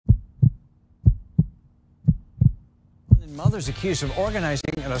Mother's accused of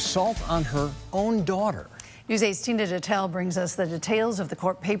organizing an assault on her own daughter. News 8's Tina Detel brings us the details of the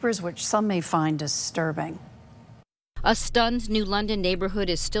court papers, which some may find disturbing. A stunned New London neighborhood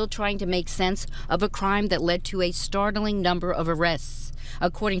is still trying to make sense of a crime that led to a startling number of arrests.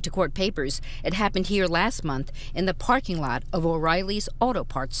 According to court papers, it happened here last month in the parking lot of O'Reilly's auto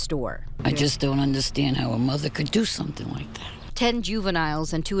parts store. I just don't understand how a mother could do something like that. 10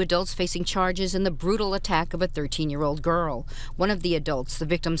 juveniles and 2 adults facing charges in the brutal attack of a 13-year-old girl. One of the adults, the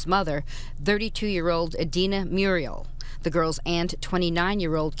victim's mother, 32-year-old Edina Muriel. The girl's aunt,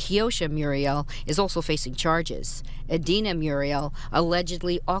 29-year-old Kiosha Muriel, is also facing charges. Edina Muriel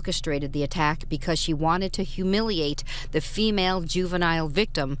allegedly orchestrated the attack because she wanted to humiliate the female juvenile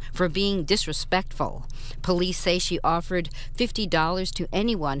victim for being disrespectful. Police say she offered $50 to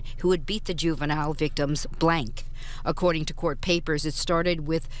anyone who would beat the juvenile victim's blank. According to court papers, it started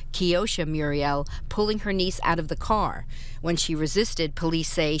with Kiosha Muriel pulling her niece out of the car. When she resisted, police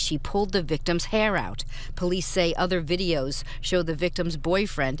say she pulled the victim's hair out. Police say other videos show the victim's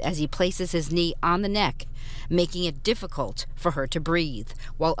boyfriend as he places his knee on the neck, making it difficult for her to breathe,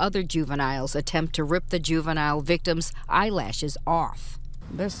 while other juveniles attempt to rip the juvenile victim's eyelashes off.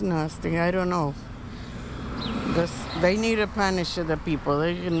 That's nasty. I don't know. They need to punish the people.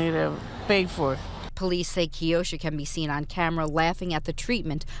 They need to pay for it. Police say Kiosha can be seen on camera laughing at the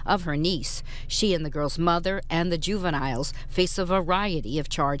treatment of her niece. She and the girl's mother and the juveniles face a variety of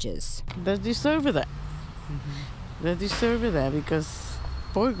charges. They deserve that. They deserve that because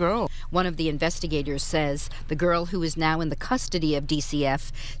poor girl. One of the investigators says the girl, who is now in the custody of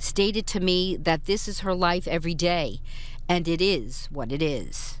DCF, stated to me that this is her life every day, and it is what it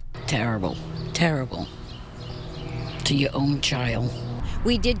is. Terrible, terrible. To your own child.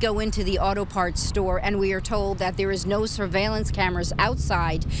 We did go into the auto parts store, and we are told that there is no surveillance cameras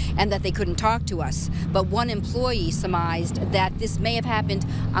outside and that they couldn't talk to us. But one employee surmised that this may have happened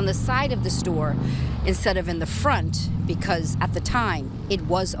on the side of the store instead of in the front, because at the time it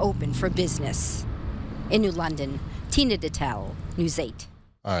was open for business. In New London, Tina Detel, News 8.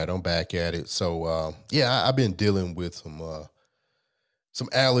 All right, I'm back at it. So, yeah, I've been dealing with some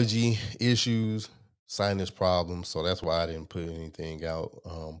allergy issues, sinus problems, so that's why I didn't put anything out.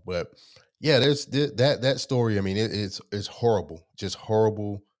 But yeah, there's that story. I mean, it's horrible, just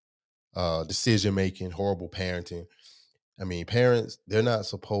horrible decision making, horrible parenting. I mean, parents, they're not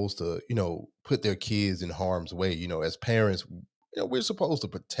supposed to, put their kids in harm's way. As parents, we're supposed to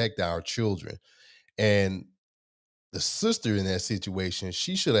protect our children. And the sister in that situation,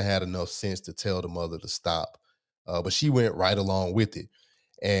 she should have had enough sense to tell the mother to stop, but she went right along with it.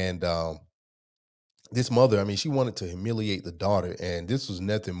 And this mother, I mean, she wanted to humiliate the daughter, and this was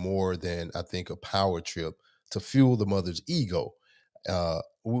nothing more than, I think, a power trip to fuel the mother's ego.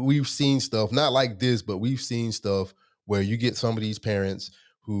 We've seen stuff, not like this, but we've seen stuff where you get some of these parents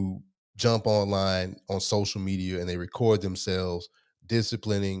who jump online on social media and they record themselves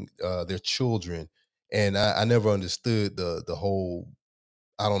disciplining their children. And I never understood the whole,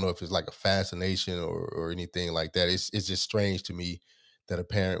 I don't know if it's like a fascination or anything like that. It's just strange to me that a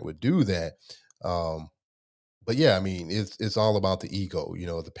parent would do that. But yeah, I mean, it's all about the ego,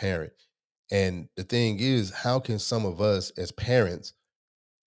 the parent. And the thing is, how can some of us as parents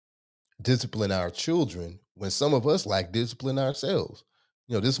discipline our children when some of us lack discipline ourselves?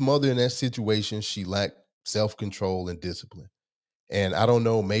 This mother in that situation, she lacked self-control and discipline. And I don't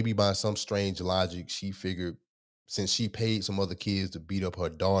know, maybe by some strange logic, she figured since she paid some other kids to beat up her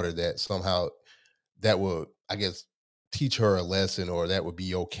daughter, that somehow that would, I guess, teach her a lesson, or that would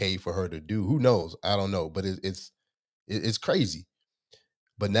be okay for her to do. Who knows? I don't know, but it's crazy.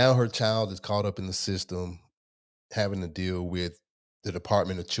 But now her child is caught up in the system, having to deal with the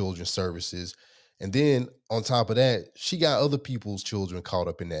Department of Children's Services. And then on top of that, she got other people's children caught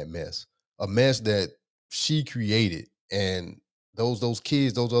up in that mess, a mess that she created. And those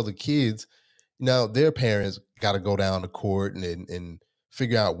kids, those other kids, now their parents got to go down to court and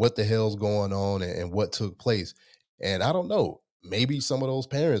figure out what the hell's going on and what took place. And I don't know, maybe some of those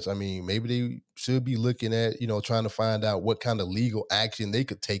parents, I mean, maybe they should be looking at, trying to find out what kind of legal action they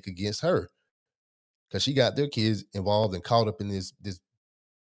could take against her, because she got their kids involved and caught up in this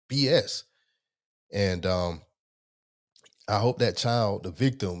BS. And I hope that child, the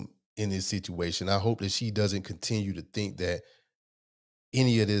victim in this situation, I hope that she doesn't continue to think that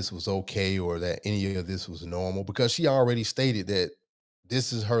any of this was okay or that any of this was normal, because she already stated that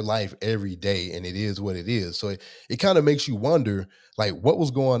this is her life every day and it is what it is. So it kind of makes you wonder, like, what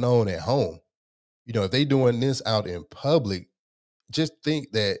was going on at home? If they doing this out in public, just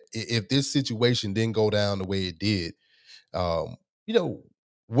think that if this situation didn't go down the way it did,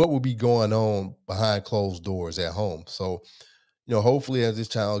 what would be going on behind closed doors at home. So, hopefully as this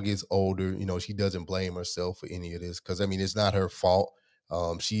child gets older, she doesn't blame herself for any of this. Cause I mean, it's not her fault.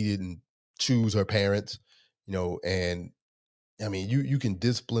 She didn't choose her parents, and I mean, you can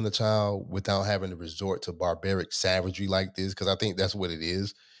discipline a child without having to resort to barbaric savagery like this, because I think that's what it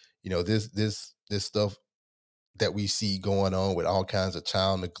is. This stuff that we see going on with all kinds of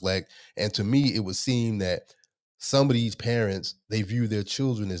child neglect. And to me, it would seem that some of these parents, they view their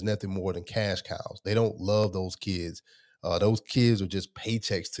children as nothing more than cash cows. They don't love those kids. Those kids are just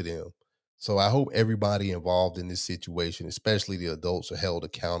paychecks to them. So I hope everybody involved in this situation, especially the adults, are held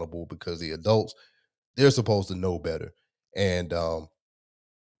accountable, because the adults, they're supposed to know better. And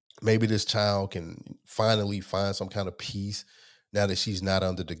maybe this child can finally find some kind of peace now that she's not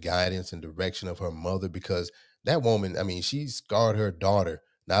under the guidance and direction of her mother, because that woman, I mean, she scarred her daughter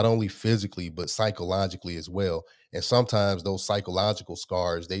not only physically but psychologically as well. And sometimes those psychological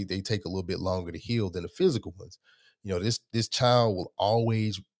scars, they take a little bit longer to heal than the physical ones. This child will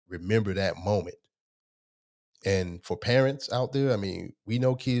always remember that moment. And for parents out there, I mean, we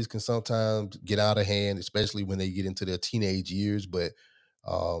know kids can sometimes get out of hand, especially when they get into their teenage years, but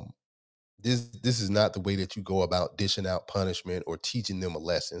um this is not the way that you go about dishing out punishment or teaching them a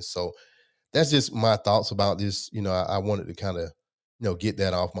lesson. So that's just my thoughts about this. I wanted to kind of, get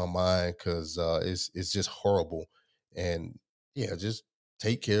that off my mind, because it's just horrible. And yeah, just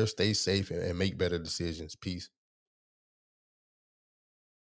take care, stay safe, and make better decisions. Peace.